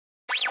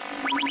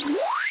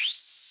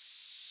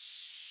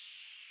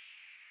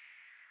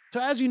So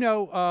as you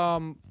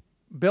know,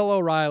 Bill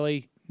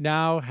O'Reilly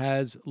now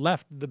has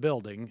left the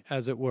building,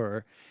 as it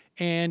were,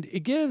 and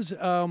it gives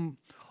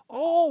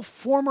all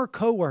former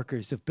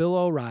coworkers of Bill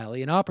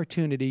O'Reilly an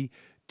opportunity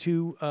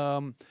to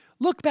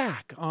look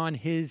back on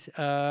his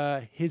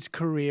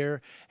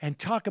career and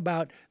talk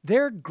about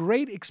their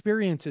great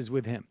experiences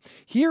with him.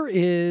 Here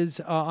is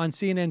on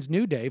CNN's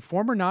New Day,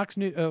 former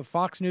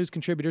Fox News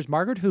contributors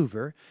Margaret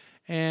Hoover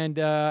and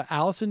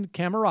Alisyn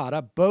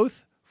Camerota,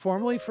 both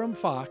formerly from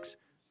Fox.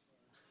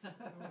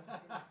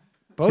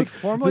 Both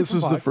formerly This from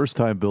was Fox. the first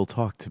time Bill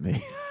talked to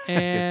me.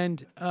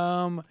 And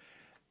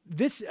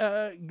this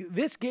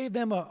gave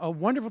them a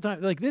wonderful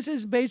time. Like this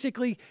is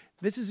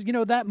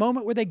that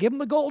moment where they give him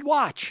the gold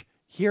watch.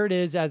 Here it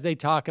is as they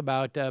talk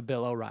about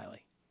Bill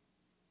O'Reilly.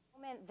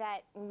 Moment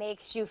that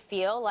makes you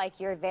feel like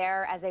you're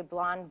there as a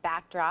blonde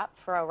backdrop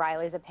for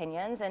O'Reilly's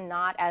opinions and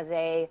not as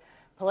a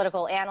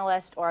political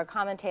analyst or a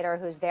commentator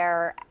who's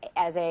there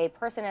as a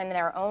person in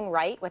their own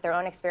right with their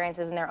own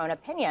experiences and their own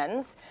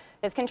opinions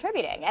is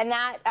contributing. And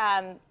that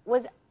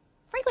was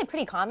frankly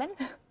pretty common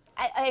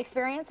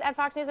experience at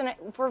Fox News and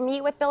for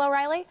me with Bill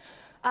O'Reilly,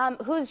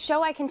 whose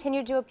show I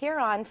continued to appear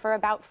on for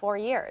about 4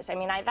 years. I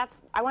mean,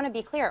 I want to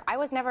be clear. I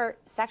was never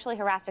sexually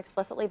harassed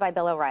explicitly by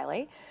Bill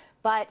O'Reilly,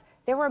 but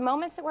there were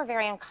moments that were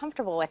very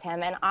uncomfortable with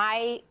him, and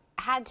I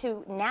had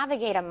to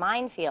navigate a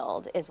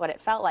minefield, is what it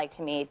felt like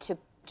to me,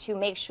 to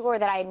make sure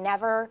that I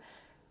never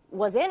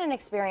was in an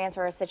experience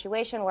or a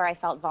situation where I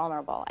felt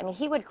vulnerable. I mean,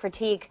 he would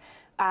critique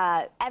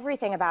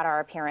everything about our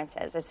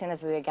appearances as soon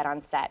as we would get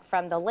on set,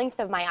 from the length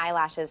of my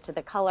eyelashes to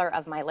the color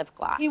of my lip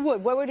gloss. He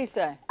would. What would he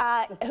say?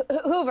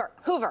 Hoover,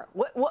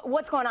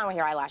 what's going on with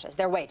your eyelashes?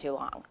 They're way too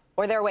long,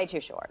 or they're way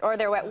too short, or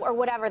or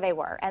whatever they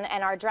were,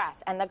 and our dress,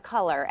 and the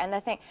color, and the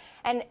thing.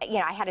 And, you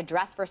know, I had a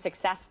dress for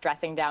success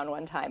dressing down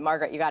one time.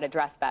 Margaret, you got to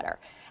dress better.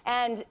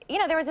 And, you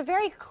know, there was a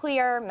very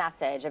clear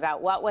message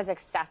about what was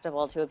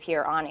acceptable to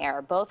appear on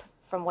air, both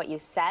from what you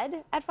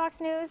said at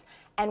Fox News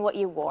and what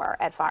you wore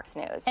at Fox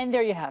News. And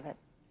there you have it.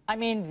 I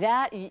mean,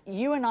 that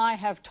you and I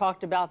have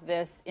talked about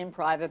this in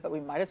private, but we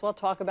might as well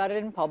talk about it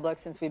in public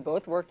since we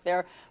both worked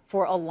there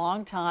for a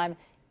long time.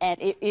 And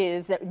it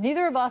is that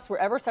neither of us were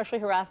ever sexually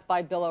harassed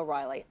by Bill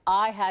O'Reilly.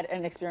 I had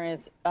an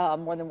experience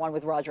more than one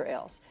with Roger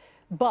Ailes.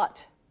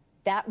 But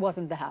that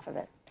wasn't the half of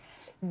it.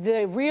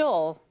 The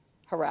real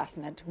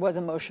harassment was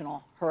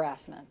emotional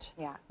harassment.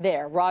 Yeah.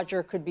 There,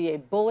 Roger could be a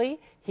bully.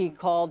 He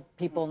called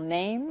people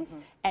names,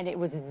 and it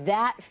was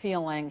that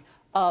feeling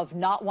of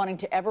not wanting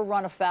to ever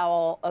run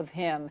afoul of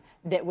him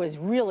that was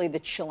really the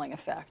chilling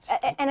effect.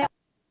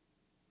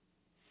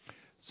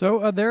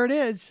 So there it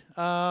is,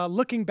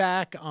 looking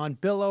back on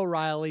Bill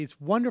O'Reilly's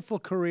wonderful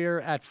career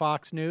at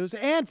Fox News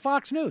and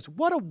Fox News.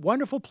 What a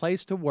wonderful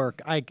place to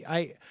work.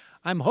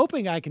 I'm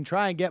hoping I can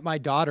try and get my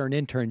daughter an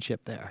internship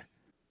there.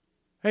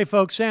 Hey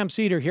folks, Sam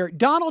Seder here.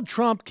 Donald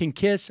Trump can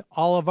kiss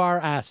all of our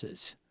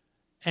asses.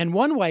 And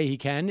one way he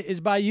can is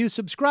by you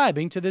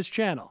subscribing to this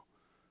channel.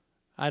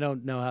 I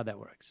don't know how that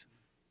works.